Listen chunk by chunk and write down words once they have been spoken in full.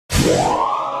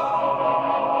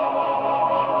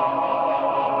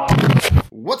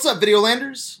What's up,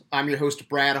 Videolanders? I'm your host,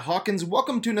 Brad Hawkins.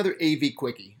 Welcome to another AV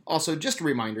Quickie. Also, just a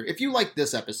reminder, if you like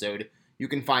this episode, you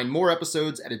can find more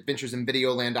episodes at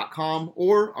adventuresinvideoland.com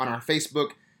or on our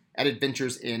Facebook at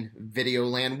Adventures in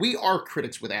Videoland. We are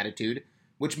critics with attitude,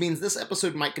 which means this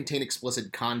episode might contain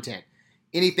explicit content.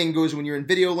 Anything goes when you're in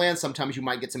Videoland. Sometimes you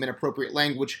might get some inappropriate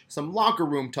language, some locker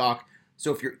room talk.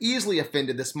 So if you're easily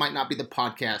offended, this might not be the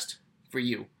podcast for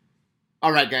you.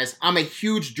 Alright guys, I'm a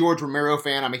huge George Romero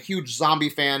fan, I'm a huge zombie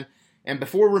fan, and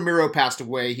before Romero passed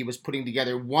away, he was putting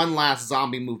together one last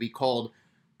zombie movie called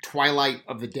Twilight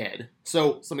of the Dead.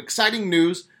 So, some exciting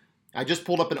news. I just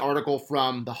pulled up an article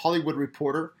from The Hollywood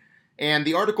Reporter, and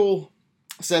the article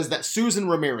says that Susan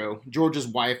Romero, George's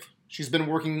wife, she's been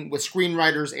working with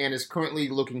screenwriters and is currently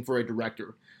looking for a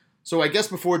director. So I guess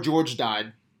before George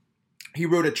died, he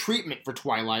wrote a treatment for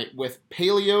Twilight with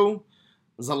Paleo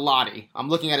Zalotti. I'm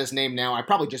looking at his name now. I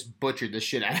probably just butchered the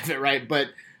shit out of it, right? But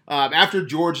after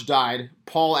George died,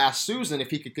 Paul asked Susan if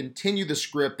he could continue the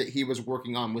script that he was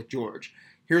working on with George.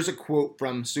 Here's a quote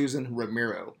from Susan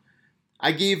Romero.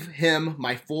 I gave him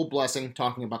my full blessing,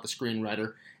 talking about the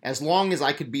screenwriter, as long as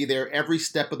I could be there every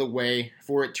step of the way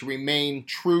for it to remain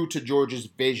true to George's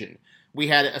vision. We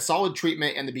had a solid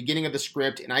treatment in the beginning of the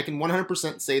script, and I can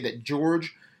 100% say that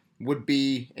George would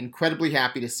be incredibly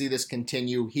happy to see this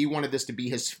continue. He wanted this to be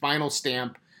his final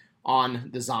stamp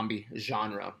on the zombie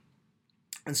genre.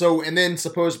 And then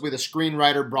supposedly the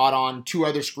screenwriter brought on two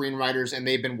other screenwriters, and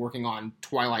they've been working on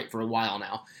Twilight for a while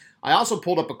now. I also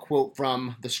pulled up a quote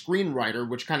from the screenwriter,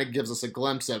 which kind of gives us a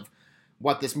glimpse of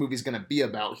what this movie's going to be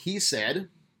about. He said,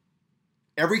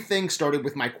 everything started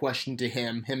with my question to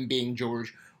him being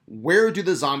George, where do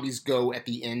the zombies go at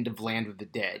the end of Land of the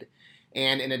Dead?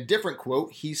 And in a different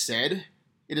quote, he said,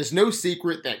 it is no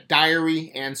secret that Diary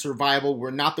and Survival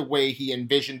were not the way he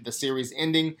envisioned the series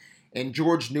ending, and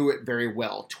George knew it very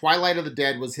well. Twilight of the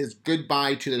Dead was his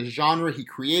goodbye to the genre he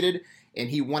created, and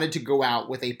he wanted to go out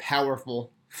with a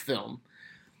powerful film.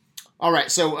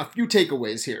 Alright, so a few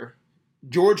takeaways here.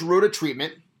 George wrote a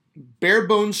treatment, bare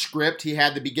bones script. He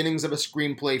had the beginnings of a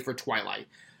screenplay for Twilight.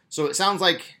 So it sounds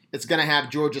like it's going to have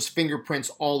George's fingerprints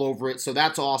all over it, so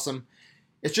that's awesome.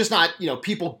 It's just not,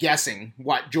 people guessing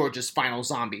what George's final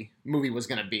zombie movie was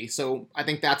going to be. So I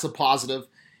think that's a positive.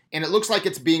 And it looks like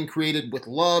it's being created with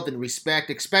love and respect,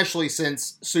 especially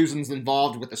since Susan's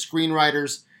involved with the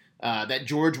screenwriters that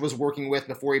George was working with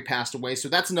before he passed away. So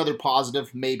that's another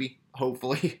positive, maybe,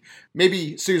 hopefully.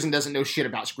 Maybe Susan doesn't know shit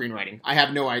about screenwriting. I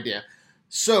have no idea.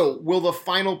 So will the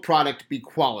final product be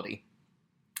quality?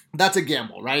 That's a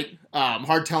gamble, right?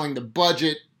 Hard telling the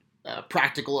budget,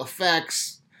 practical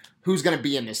effects, who's going to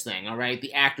be in this thing, all right?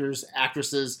 The actors,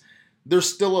 actresses,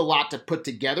 there's still a lot to put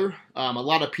together, a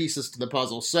lot of pieces to the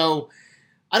puzzle. So,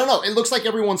 I don't know. It looks like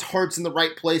everyone's heart's in the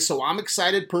right place, so I'm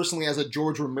excited personally as a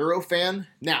George Romero fan.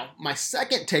 Now, my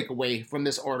second takeaway from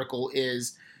this article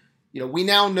is, we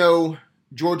now know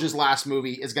George's last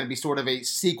movie is going to be sort of a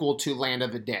sequel to Land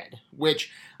of the Dead,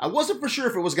 which I wasn't for sure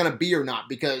if it was going to be or not,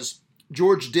 because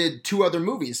George did two other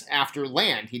movies after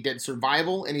Land. He did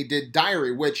Survival and he did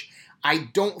Diary, which I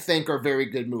don't think are very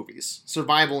good movies.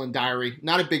 Survival and Diary,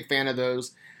 not a big fan of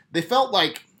those. They felt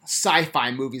like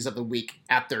sci-fi movies of the week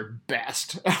at their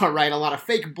best. All right, a lot of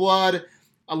fake blood,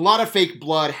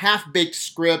 half-baked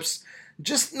scripts,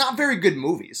 just not very good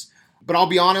movies. But I'll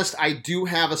be honest, I do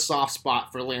have a soft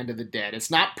spot for Land of the Dead.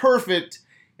 It's not perfect,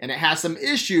 and it has some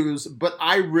issues, but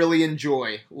I really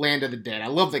enjoy Land of the Dead. I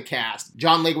love the cast.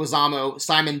 John Leguizamo,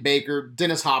 Simon Baker,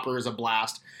 Dennis Hopper is a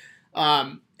blast.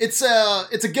 It's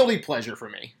a guilty pleasure for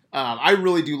me. I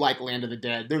really do like Land of the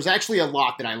Dead. There's actually a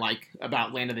lot that I like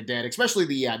about Land of the Dead, especially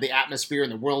the atmosphere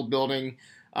and the world building.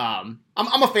 I'm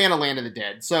a fan of Land of the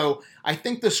Dead, so I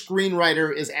think the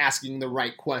screenwriter is asking the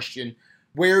right question.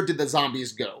 Where did the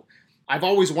zombies go? I've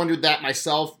always wondered that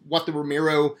myself, what the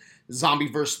Romero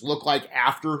zombieverse looked like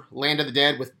after Land of the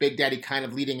Dead, with Big Daddy kind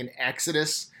of leading an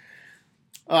exodus.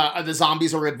 The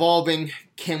zombies are evolving.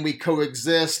 Can we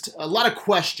coexist? A lot of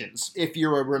questions if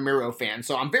you're a Romero fan.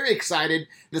 So I'm very excited.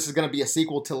 This is going to be a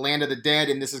sequel to Land of the Dead,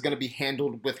 and this is going to be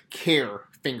handled with care,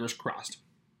 fingers crossed.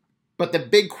 But the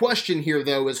big question here,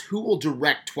 though, is who will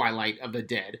direct Twilight of the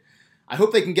Dead? I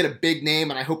hope they can get a big name,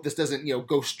 and I hope this doesn't,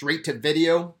 go straight to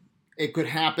video. It could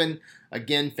happen.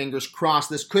 Again, fingers crossed.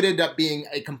 This could end up being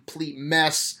a complete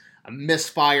mess, a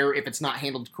misfire if it's not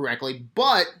handled correctly.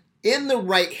 But in the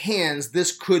right hands,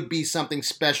 this could be something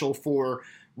special for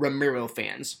Romero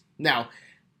fans. Now, a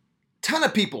ton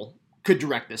of people could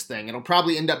direct this thing. It'll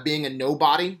probably end up being a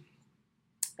nobody.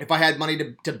 If I had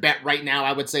money to bet right now,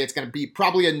 I would say it's going to be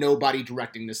probably a nobody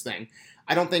directing this thing.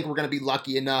 I don't think we're going to be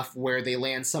lucky enough where they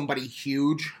land somebody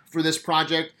huge for this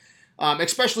project.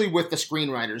 especially with the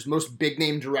screenwriters. Most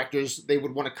big-name directors, they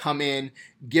would want to come in,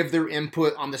 give their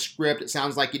input on the script. It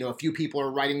sounds like, a few people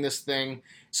are writing this thing.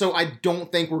 So I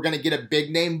don't think we're going to get a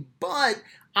big name, but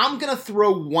I'm going to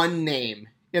throw one name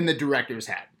in the director's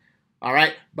hat. All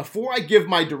right? Before I give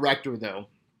my director, though,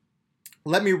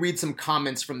 let me read some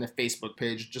comments from the Facebook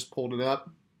page. Just pulled it up.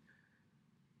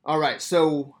 All right,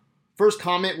 so first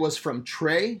comment was from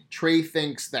Trey. Trey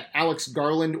thinks that Alex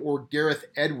Garland or Gareth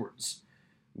Edwards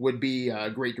would be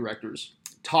great directors.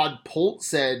 Todd Polt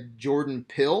said Jordan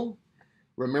Peele.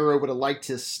 Romero would have liked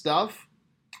his stuff.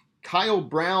 Kyle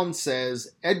Brown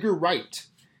says Edgar Wright.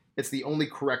 It's the only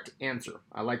correct answer.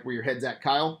 I like where your head's at,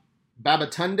 Kyle.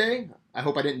 Babatunde, I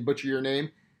hope I didn't butcher your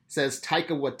name, says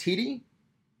Taika Waititi.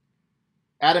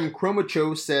 Adam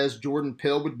Cromacho says Jordan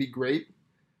Peele would be great.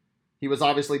 He was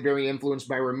obviously very influenced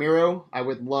by Romero. I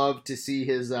would love to see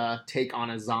his take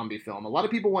on a zombie film. A lot of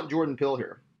people want Jordan Peele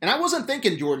here. And I wasn't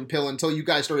thinking Jordan Peele until you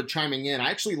guys started chiming in. I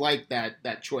actually like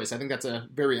that choice. I think that's a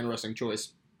very interesting choice.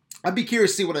 I'd be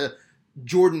curious to see what a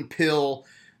Jordan Peele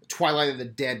Twilight of the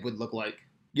Dead would look like.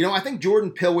 I think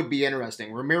Jordan Peele would be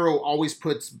interesting. Romero always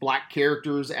puts black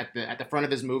characters at the front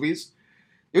of his movies.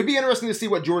 It would be interesting to see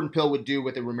what Jordan Peele would do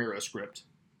with a Romero script.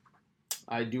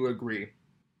 I do agree.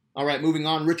 All right, moving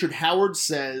on. Richard Howard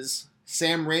says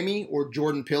Sam Raimi or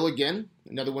Jordan Peele again.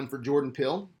 Another one for Jordan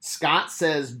Peele. Scott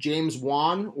says James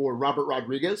Wan or Robert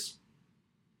Rodriguez.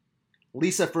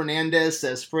 Lisa Fernandez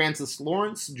says Francis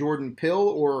Lawrence, Jordan Peele,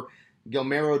 or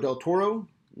Guillermo del Toro.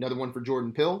 Another one for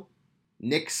Jordan Peele.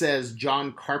 Nick says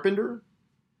John Carpenter.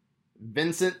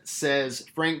 Vincent says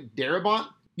Frank Darabont.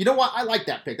 You know what? I like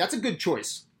that pick. That's a good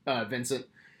choice, Vincent.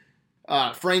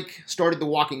 Frank started The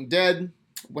Walking Dead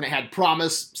when it had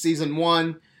promise, season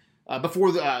 1.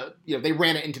 Before they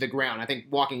ran it into the ground. I think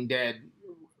Walking Dead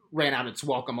ran out its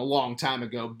welcome a long time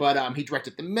ago. But he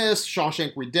directed The Mist,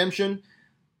 Shawshank Redemption.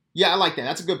 Yeah, I like that.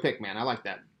 That's a good pick, man. I like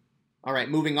that. All right,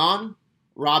 moving on.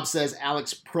 Rob says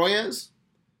Alex Proyas.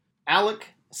 Alec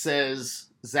says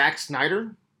Zack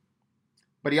Snyder.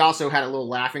 But he also had a little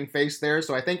laughing face there.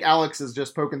 So I think Alex is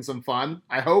just poking some fun,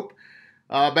 I hope.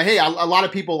 But hey, a lot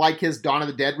of people like his Dawn of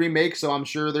the Dead remake, so I'm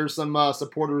sure there's some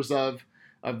supporters of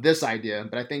this idea.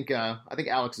 But I think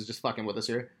Alex is just fucking with us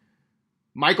here.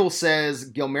 Michael says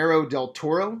Guillermo del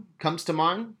Toro comes to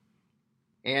mind.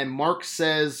 And Mark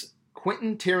says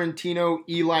Quentin Tarantino,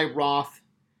 Eli Roth,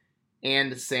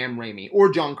 and Sam Raimi.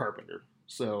 Or John Carpenter.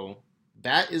 So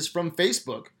that is from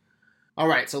Facebook. All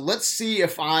right, so let's see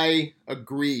if I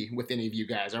agree with any of you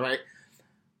guys, all right?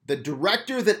 The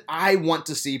director that I want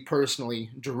to see personally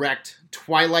direct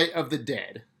Twilight of the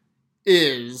Dead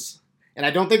is, and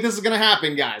I don't think this is going to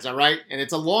happen, guys, all right? And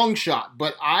it's a long shot,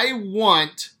 but I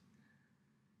want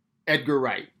Edgar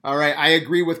Wright, all right? I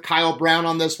agree with Kyle Brown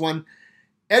on this one.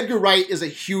 Edgar Wright is a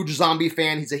huge zombie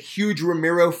fan. He's a huge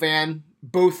Romero fan.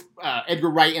 Both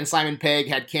Edgar Wright and Simon Pegg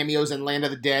had cameos in Land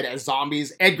of the Dead as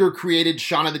zombies. Edgar created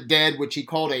Shaun of the Dead, which he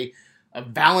called a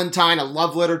Valentine, a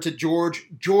love letter to George.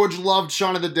 George loved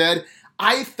Shaun of the Dead.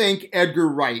 I think Edgar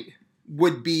Wright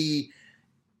would be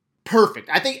perfect.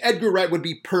 I think Edgar Wright would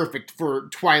be perfect for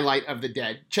Twilight of the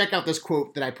Dead. Check out this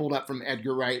quote that I pulled up from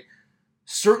Edgar Wright.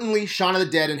 Certainly, Shaun of the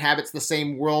Dead inhabits the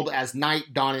same world as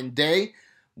night, dawn, and day.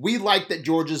 We like that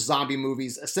George's zombie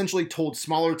movies essentially told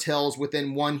smaller tales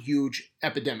within one huge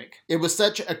epidemic. It was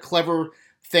such a clever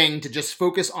thing to just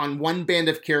focus on one band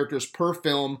of characters per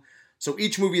film, so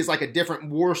each movie is like a different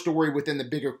war story within the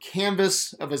bigger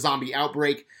canvas of a zombie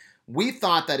outbreak. We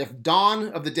thought that if Dawn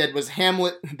of the Dead was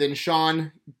Hamlet, then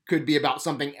Shaun could be about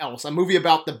something else. A movie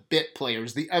about the bit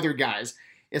players, the other guys.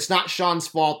 It's not Shaun's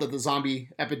fault that the zombie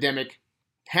epidemic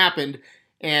happened,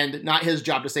 and not his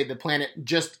job to save the planet,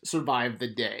 just survive the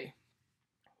day.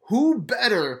 Who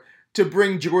better to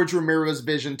bring George Romero's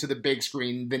vision to the big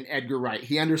screen than Edgar Wright?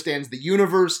 He understands the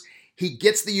universe. He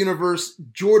gets the universe.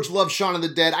 George loves Shaun of the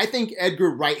Dead. I think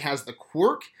Edgar Wright has the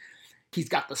quirk. He's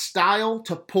got the style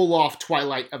to pull off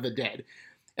Twilight of the Dead.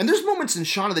 And there's moments in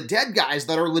Shaun of the Dead, guys,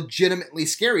 that are legitimately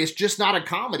scary. It's just not a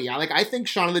comedy. I think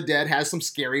Shaun of the Dead has some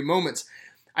scary moments.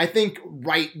 I think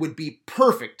Wright would be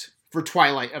perfect for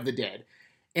Twilight of the Dead.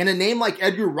 And a name like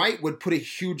Edgar Wright would put a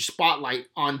huge spotlight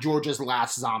on George's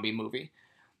last zombie movie.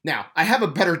 Now, I have a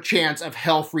better chance of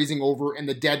hell freezing over and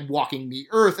the dead walking the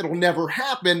earth. It'll never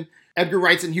happen. Edgar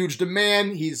Wright's in huge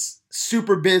demand. He's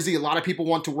super busy. A lot of people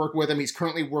want to work with him. He's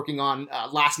currently working on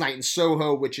Last Night in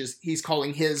Soho, which is he's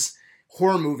calling his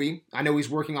horror movie. I know he's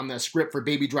working on the script for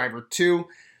Baby Driver 2.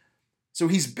 So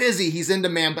he's busy, he's in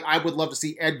demand, but I would love to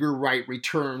see Edgar Wright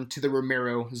return to the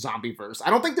Romero zombie verse. I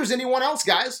don't think there's anyone else,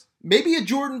 guys. Maybe a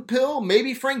Jordan Peele,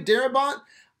 maybe Frank Darabont.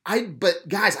 But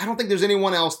guys, I don't think there's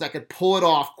anyone else that could pull it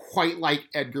off quite like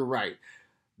Edgar Wright.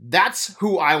 That's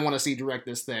who I want to see direct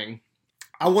this thing.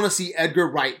 I want to see Edgar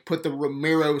Wright put the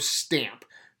Romero stamp,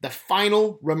 the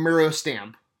final Romero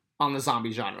stamp on the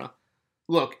zombie genre.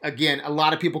 Look, again, a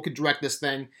lot of people could direct this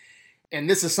thing, and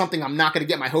this is something I'm not going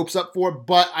to get my hopes up for,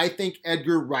 but I think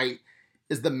Edgar Wright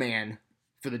is the man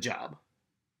for the job.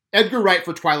 Edgar Wright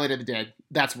for Twilight of the Dead.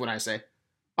 That's what I say.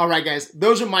 All right, guys,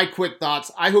 those are my quick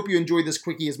thoughts. I hope you enjoyed this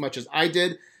quickie as much as I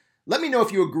did. Let me know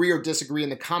if you agree or disagree in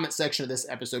the comment section of this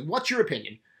episode. What's your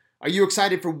opinion? Are you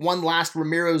excited for one last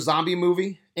Romero zombie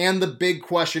movie? And the big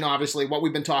question, obviously, what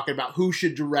we've been talking about, who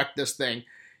should direct this thing?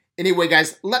 Anyway,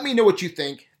 guys, let me know what you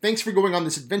think. Thanks for going on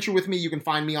this adventure with me. You can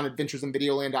find me on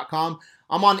adventuresinvideoland.com.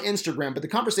 I'm on Instagram, but the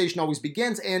conversation always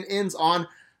begins and ends on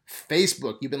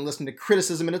Facebook. You've been listening to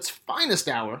criticism in its finest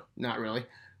hour. Not really.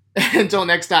 Until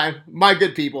next time, my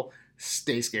good people,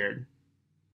 stay scared.